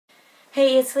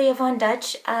Hey, it's Leah Von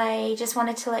Dutch. I just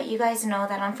wanted to let you guys know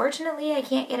that unfortunately I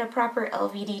can't get a proper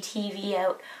LVD TV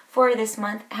out for this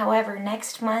month. However,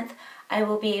 next month I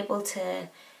will be able to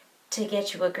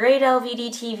get you a great LVD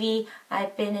TV.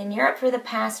 I've been in Europe for the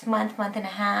past month and a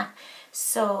half,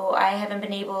 so I haven't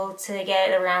been able to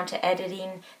get around to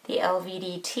editing the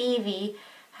LVD TV.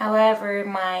 However,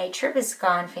 my trip has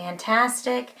gone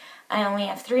fantastic. I only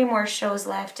have 3 more shows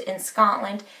left in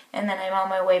Scotland, and then I'm on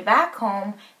my way back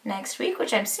home next week,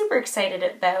 which I'm super excited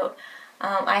about.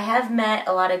 I have met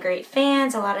a lot of great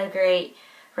fans, a lot of great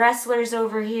wrestlers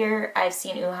over here. I've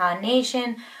seen Uha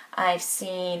Nation, I've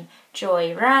seen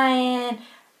Joey Ryan,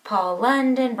 Paul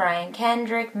London, Brian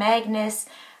Kendrick, Magnus,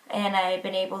 and I've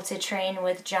been able to train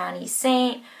with Johnny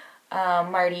Saint,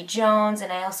 Marty Jones,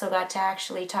 and I also got to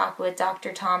actually talk with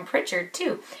Dr. Tom Pritchard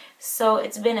too. So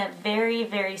it's been a very,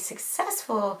 very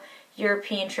successful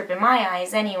European trip in my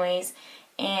eyes anyways,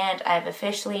 and I've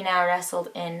officially now wrestled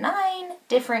in 9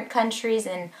 different countries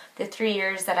in the 3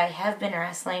 years that I have been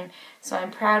wrestling, so I'm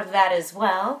proud of that as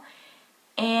well.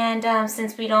 And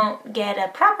since we don't get a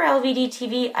proper LVD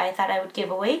TV, I thought I would give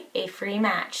away a free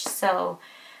match. So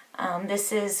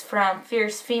this is from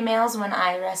Fierce Females when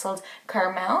I wrestled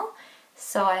Carmel,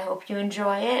 so I hope you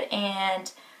enjoy it,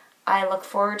 and I look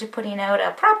forward to putting out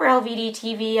a proper LVD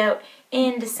TV out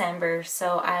in December,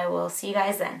 so I will see you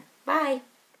guys then. Bye!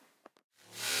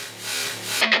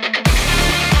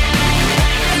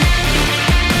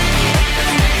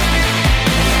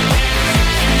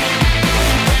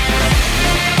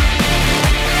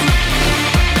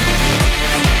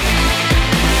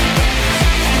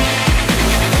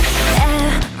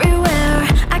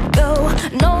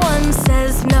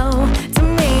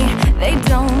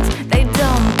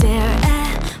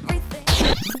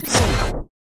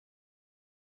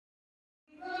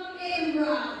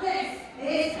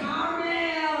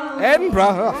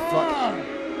 Edinburgh? Oh, fuck.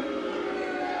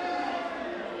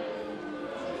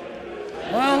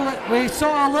 Well, we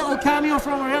saw a little cameo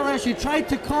from her earlier. She tried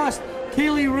to cost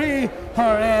Kaylee Ray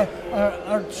her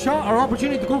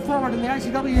opportunity to go forward in the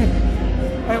ICW,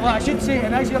 well, I should say,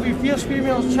 an ICW Fierce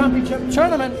Females Championship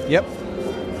tournament. Yep.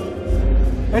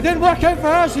 It didn't work out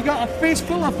for her. She got a face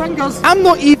full of fingers. I'm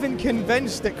not even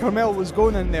convinced that Carmel was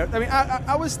going in there. I mean,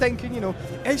 I was thinking, you know,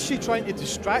 is she trying to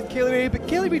distract Kaylee Ray? But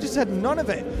Kaylee Ray just had none of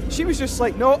it. She was just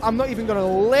like, no, I'm not even going to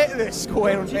let this go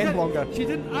any longer. She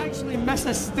didn't actually miss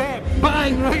a step.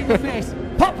 Bang, right in the face.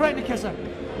 Pop right in the kisser.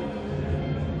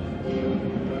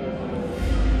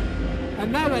 And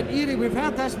now in Erie, we've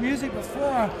heard this music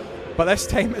before. But this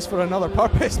time it's for another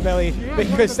purpose, Millie,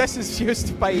 because this is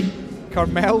used by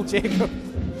Carmel Jacob.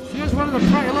 She's one of the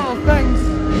pretty little things.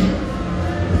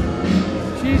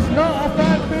 She's not a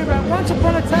fan favourite. Once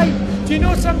upon a time, do you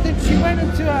know something? She went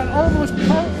into an almost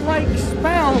cult-like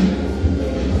spell.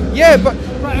 Yeah, but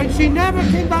and she never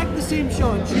came back the same,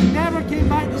 Sean. She never came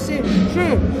back the same.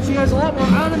 True, she has a lot more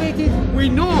animated. We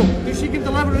know that she can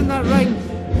deliver in that ring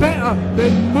better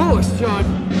than most, John.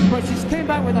 But she's came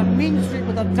back with a mean streak,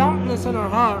 with a darkness in her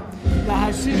heart that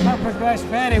has seen her progress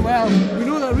very well. We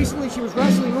know that recently she was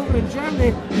wrestling over in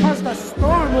Germany, caused a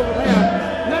storm over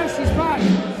there. Now she's back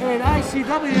in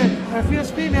ICW,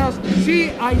 Fierce Females.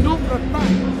 I know for a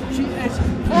fact, she is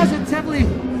positively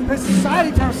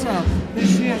beside herself that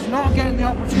she is not getting the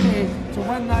opportunity to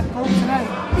win that gold tonight.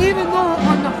 Even though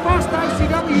on the first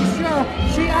ICW show,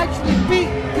 she actually beat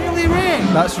Kaylee Ray.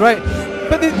 That's right.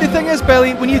 But the thing is,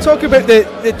 Billy, when you talk about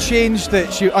the change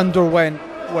that she underwent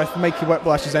with Mikey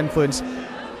Whiplash's influence,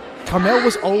 Carmel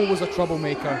was always a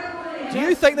troublemaker. Do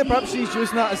you think that perhaps she's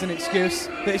using that as an excuse?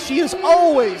 That she has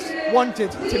always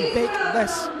wanted to make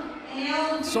this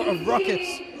sort of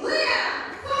ruckus?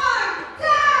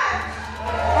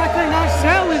 I think that's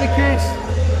certainly the case.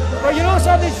 But you know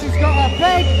something? She's got a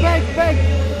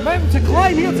big mountain to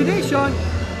climb here today, Sean.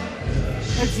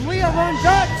 It's Leah Von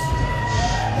Dutch.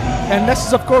 And this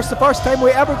is, of course, the first time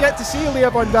we ever get to see Leah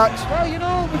Von Dutch. Well, you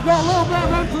know, we've got a little bit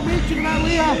of information about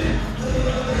Leah.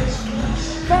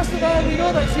 First of all, we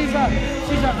know that she's a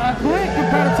great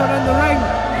competitor in the ring.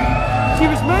 She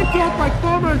was mentored by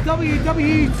former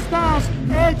WWE stars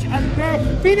Edge and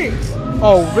Beth Phoenix.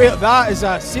 Oh, really? That is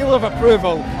a seal of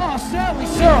approval. Oh, certainly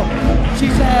so.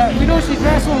 We know she's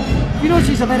wrestled. We know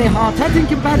she's a very hard-hitting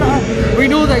competitor. We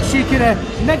know that she can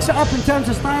mix it up in terms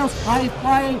of styles, high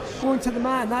flying, going to the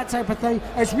mat, and that type of thing.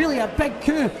 It's really a big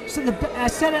coup. So I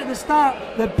said it at the start,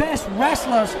 the best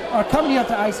wrestlers are coming here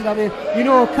to ICW. You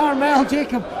know, Carmel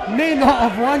Jacob may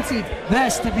not have wanted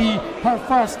this to be her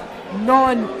first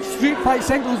non-street fight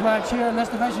singles match here in this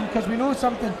division, because we know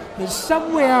something. There's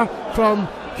somewhere from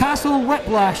Castle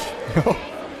Whiplash.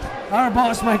 Our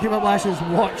boss Mikey Whiplash is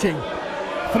watching.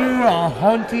 through a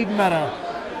haunted mirror.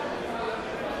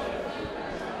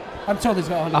 I'm told he's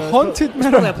got a haunted mirror. It's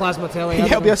probably a plasma telly. Yeah,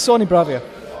 it'll be a Sony Bravia.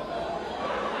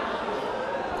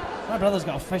 My brother's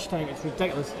got a fish tank. It's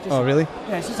ridiculous. Oh, really?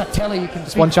 Yeah, it's just a telly you can.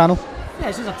 It's one channel. Yeah,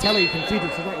 it's just a telly you can feed.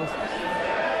 It's ridiculous.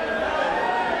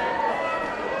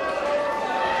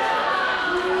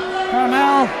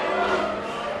 Carmel,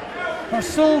 her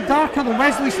soul darker than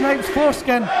Wesley Snipes'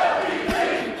 foreskin.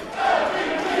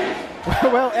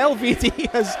 Well, LVD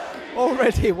has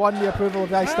already won the approval of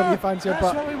the ICW fans here, That's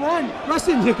but what we want.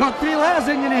 Listen, you've got 3 letters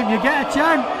in your name. You get a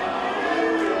chance.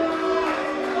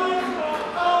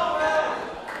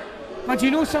 But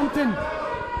you know something?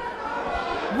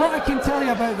 What I can tell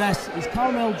you about this is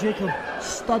Carmel Jacob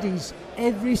studies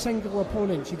every single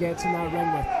opponent she gets in that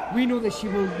ring with. We know that she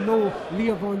will know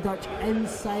Leah Von Dutch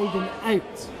inside and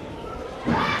out.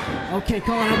 Okay,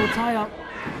 Colin, I will tie up.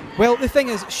 well, the thing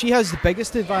is, she has the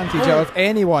biggest advantage out of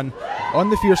anyone on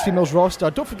the Fierce Females roster.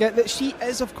 Don't forget that she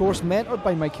is, of course, mentored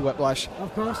by Mikey Whiplash,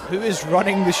 Of course. who is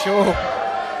running the show.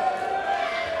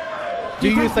 Do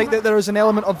you think that there is an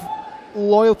element of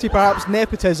loyalty, perhaps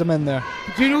nepotism in there?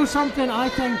 Do you know something? I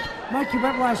think Mikey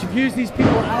Whiplash views these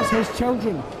people as his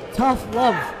children. Tough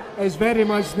love is very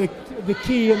much the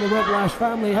key in the Whiplash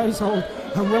family household.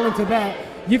 I'm willing to bet.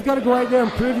 You've got to go out there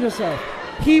and prove yourself.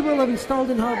 He will have installed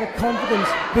in her the confidence,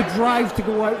 the drive to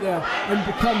go out there and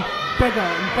become bigger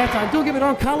and better. And don't get me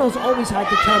wrong, Carlo's always had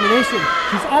determination.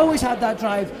 She's always had that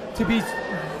drive to be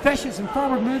vicious and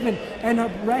forward moving in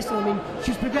her wrestling. I mean,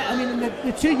 she's progressed. I mean, in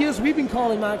the 2 years we've been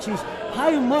calling matches,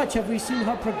 how much have we seen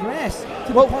her progress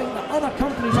to the point that other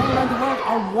companies all around the world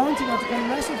are wanting her to come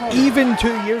wrestle for them? Even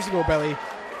 2 years ago, Billy,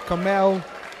 Carmel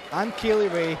and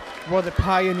Kaylee Ray were the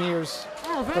pioneers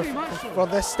for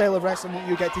this style of wrestling that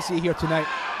you get to see here tonight.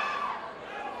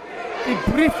 They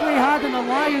briefly had an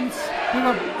alliance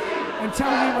until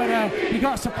he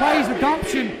got a surprise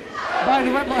adoption by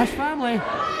the Whiplash family.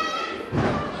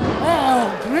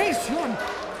 Oh, great shot.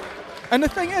 And the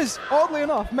thing is, oddly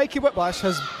enough, Mikey Whiplash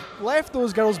has left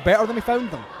those girls better than he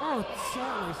found them. Oh,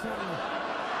 certainly.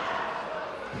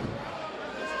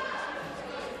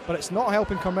 But it's not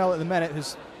helping Carmel at the minute,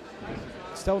 who's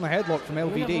still in a headlock from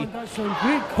LVD. That's some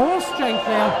great core strength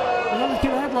there. Another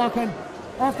keep headlocking.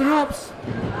 Off the ropes.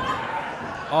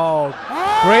 Oh,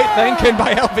 great thinking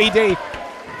by LVD.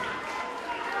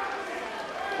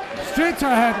 Straight to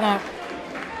a headlock.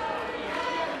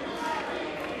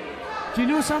 Do you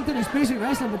know something? It's basic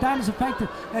wrestling, but damn, it's effective.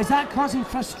 Is that causing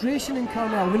frustration in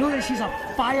Carmel? We know that she's a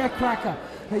firecracker.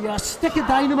 That you're a stick of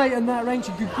dynamite in that ring.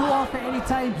 She could go off at any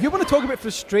time. You want to talk about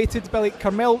frustrated, Billy?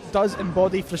 Carmel does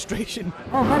embody frustration.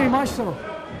 Oh, very much so.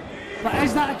 But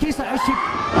is that a case that she...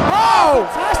 Oh!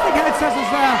 Fantastic head scissors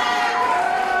there.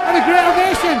 And a great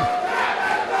ovation.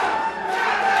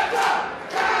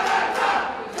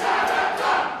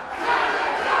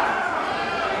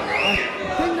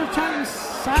 I think they're trying to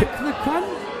sack the Kun.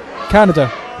 Canada.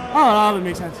 Oh, that would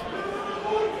make sense.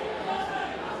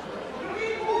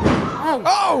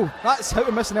 Oh! That's how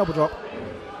to miss an elbow drop.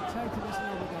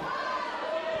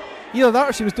 Either that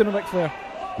or she was doing a Ric Flair.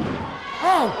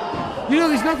 Oh! You know,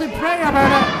 there's nothing pretty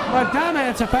about it, but damn it,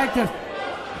 it's effective.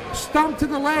 Stomp to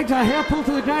the legs, a hair pull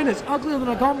to the ground. It's uglier than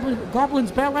a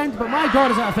goblin's bell end, but my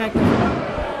God, is that effective.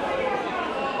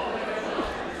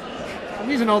 I'm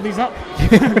using all these up.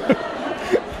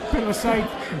 Bit of a side.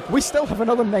 We still have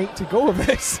another night to go of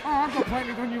this. Oh, I've got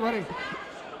plenty, don't you worry.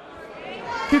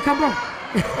 Cucumber.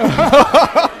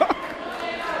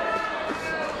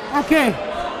 Okay.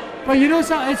 But you know,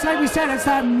 so it's like we said, it's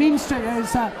that mean streak.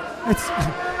 It's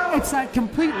that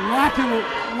complete lack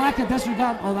of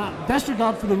disregard, or that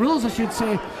disregard for the rules, I should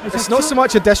say. It's not so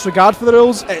much a disregard for the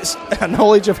rules, it's a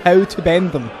knowledge of how to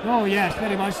bend them. Oh yes,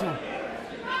 very much so.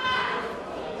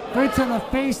 Right to the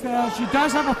face there. She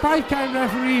does have a 5-count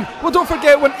referee. Well, don't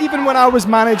forget, even when I was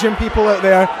managing people out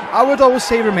there, I would always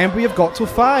say, remember, you've got till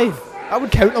 5. I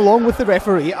would count along with the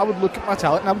referee. I would look at my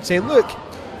talent and I would say, look,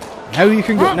 now you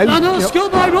can go. Oh, now another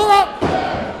schoolboy roll up.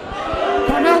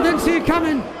 Carmel didn't see it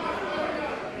coming.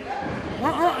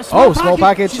 Small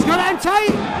package. She's got it in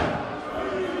tight.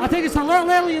 I think it's a little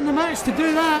early in the match to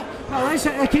do that. Well,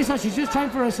 in case that she's just trying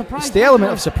for a surprise. It's the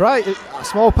element of surprise. A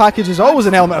small package is always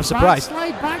an element of surprise.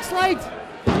 Backslide.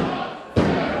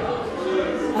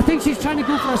 I think she's trying to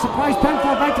go for a surprise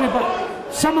pinfall victory, but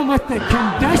someone with the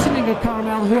conditioning of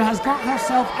Carmel, who has got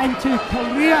herself into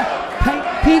career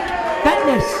peak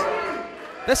fitness.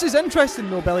 This is interesting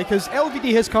though, Billy, because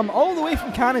LVD has come all the way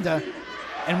from Canada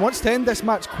and wants to end this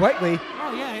match quickly.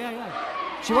 Oh, yeah.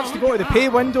 She wants to go to the pay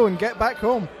window and get back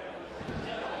home.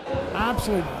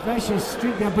 absolute vicious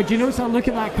streak there. But you know something? Look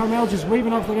at that. Carmel just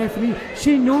waving off the referee.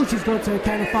 She knows she's got to a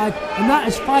count of 5, and that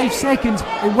is 5 seconds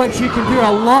in which you can do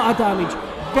a lot of damage.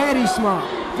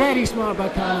 Very smart by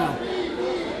Carmel.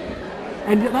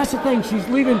 And that's the thing. She's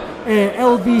leaving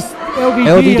LVD.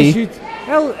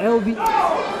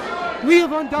 Leah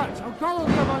Von Dutch. I'll call her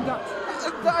Leah Von Dutch.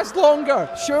 That's longer.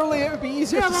 Surely it would be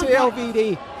easier to say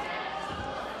LVD.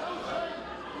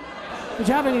 Did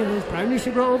you have any of those brownies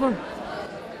she brought over?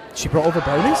 She brought over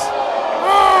brownies?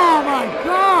 Oh my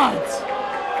God!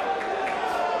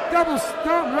 Double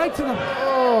stomp right to the,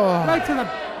 right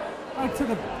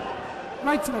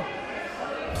to the.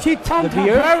 She turned her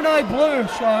brown eye blue,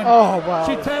 Sean. Oh wow!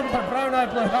 She turned her brown eye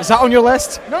blue. Is that on your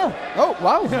list? No. Oh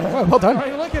wow! Well done. Are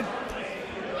you looking?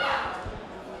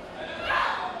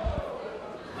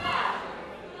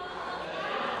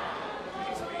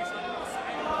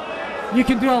 You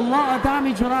can do a lot of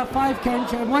damage with that 5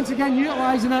 count, and once again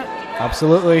utilising it.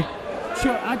 Absolutely.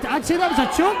 Sure, I'd say that was a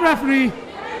choke, referee.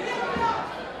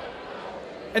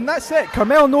 And that's it.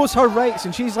 Carmel knows her rights,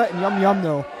 and she's letting Yum Yum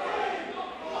know.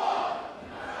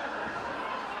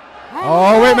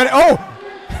 Oh, wait a minute. Oh!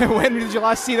 When did you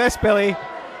last see this, Billy?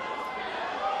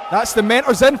 That's the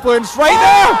mentor's influence right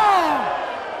there!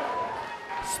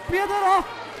 Speared it off.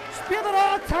 Speared it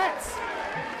off tits.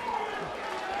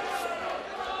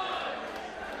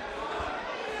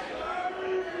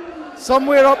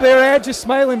 Somewhere up there, Edge is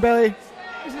smiling, Billy.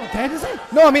 He's not dead, is he?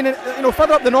 No, I mean,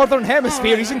 further up the northern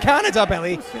hemisphere, he's in Canada,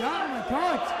 Billy. Oh my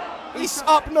God. He's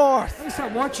up north. I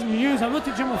start watching the news. I looked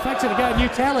at Jim Fixer to get a new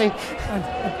telly. And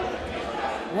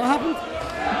what happened?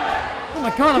 Oh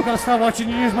my God, I've got to start watching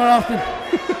the news more often.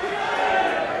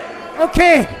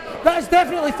 Okay, that has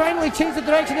definitely finally changed the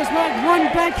direction of this match. One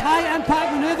big high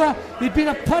impact maneuver. There'd been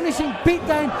a punishing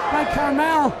beatdown by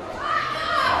Carmel.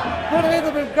 What a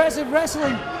little bit of aggressive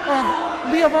wrestling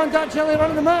of Leah Von Dutch earlier on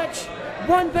in the match.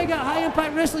 One big high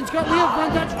impact wrestling's got Leah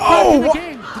Von Dutch back in the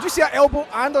game. Did you see that elbow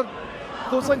and a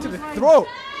clothesline to the throat?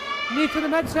 Knee for the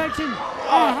midsection.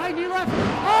 Oh, high knee left.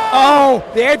 Oh,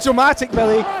 the Edge-o-matic,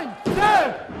 Billy. 1, 2,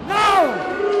 no!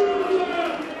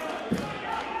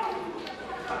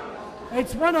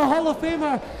 It's won a Hall of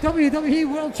Famer WWE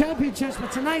World Championships,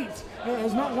 but tonight it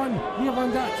has not won Leah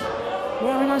Von Dutch.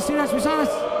 Where are we going to see this? We saw this.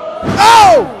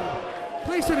 Oh!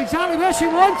 Placed her exactly where she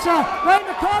wants her. Right in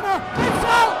the corner. It's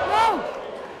out.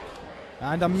 No!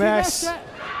 And a miss.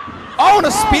 Oh, and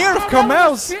a spear of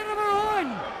Carmel's. Spear of her own.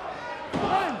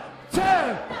 1, 2.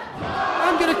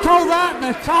 I'm going to call that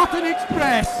the Tartan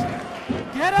Express.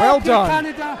 Get well out done.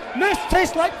 Canada. Moose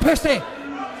tastes like pussy.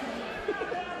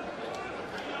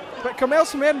 But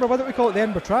Carmel's from Edinburgh. Why don't we call it the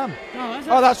Edinburgh Tram? No, is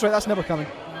it? Oh, that's right. That's never coming.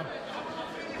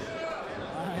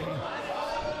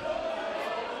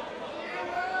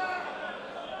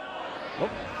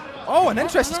 Oh, an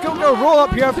interesting schoolgirl roll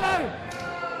up here.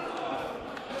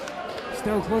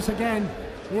 Still close again.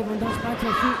 Leah Von Dutch back to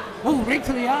her feet. Oh, right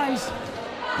to the eyes.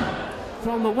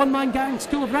 From the one-man gang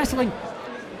School of Wrestling.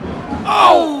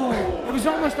 Oh! It was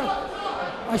almost a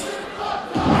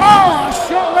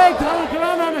short leg to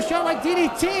Hurricanrana and a short leg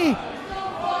DDT.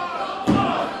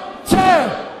 2,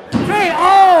 3,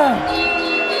 oh!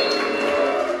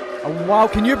 Wow,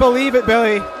 can you believe it,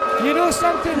 Billy? You know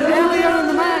something? Earlier in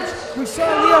the match, we saw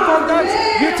Leah Von Dutch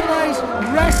utilise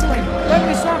wrestling. Then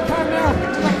we saw Carmel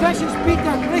with a vicious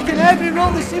beatdown, breaking every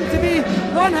rule there seemed to be.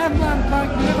 One hand-man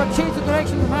plank maneuver changed the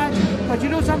direction of the match. But you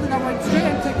know something? That went straight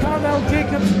into Carmel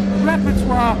Jacob's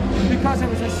repertoire because it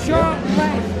was a short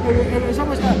leg. It was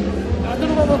almost I don't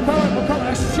know what we'll call it. We'll call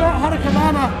it a short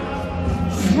Hurricanrana.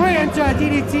 Straight into a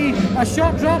DDT, a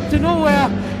short drop to nowhere,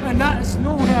 and that is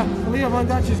nowhere Leah Von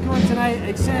Dutch is going tonight,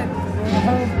 except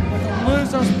home with a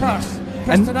loser's purse.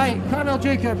 Because tonight, Carmel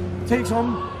Jacob takes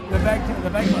home the big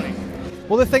money.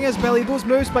 Well, the thing is, Billy, those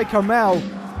moves by Carmel,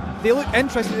 they look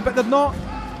interesting, but they're not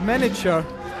miniature.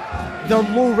 They're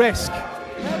low risk.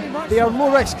 They are low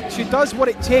risk. She does what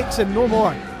it takes and no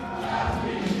more.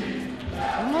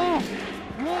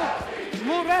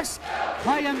 Low risk,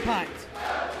 high impact.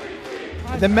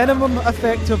 The minimum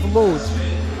effective load,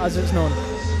 as it's known.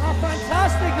 A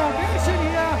fantastic ovation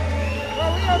here.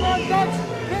 Well, Leah Von Dutch,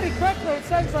 very quickly, it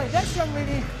sounds like this young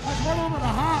lady has won over the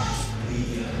hearts.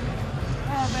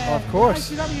 Of course.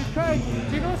 ICW crowd.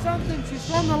 Do you know something? She's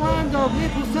from the land of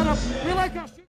maple syrup. We like her.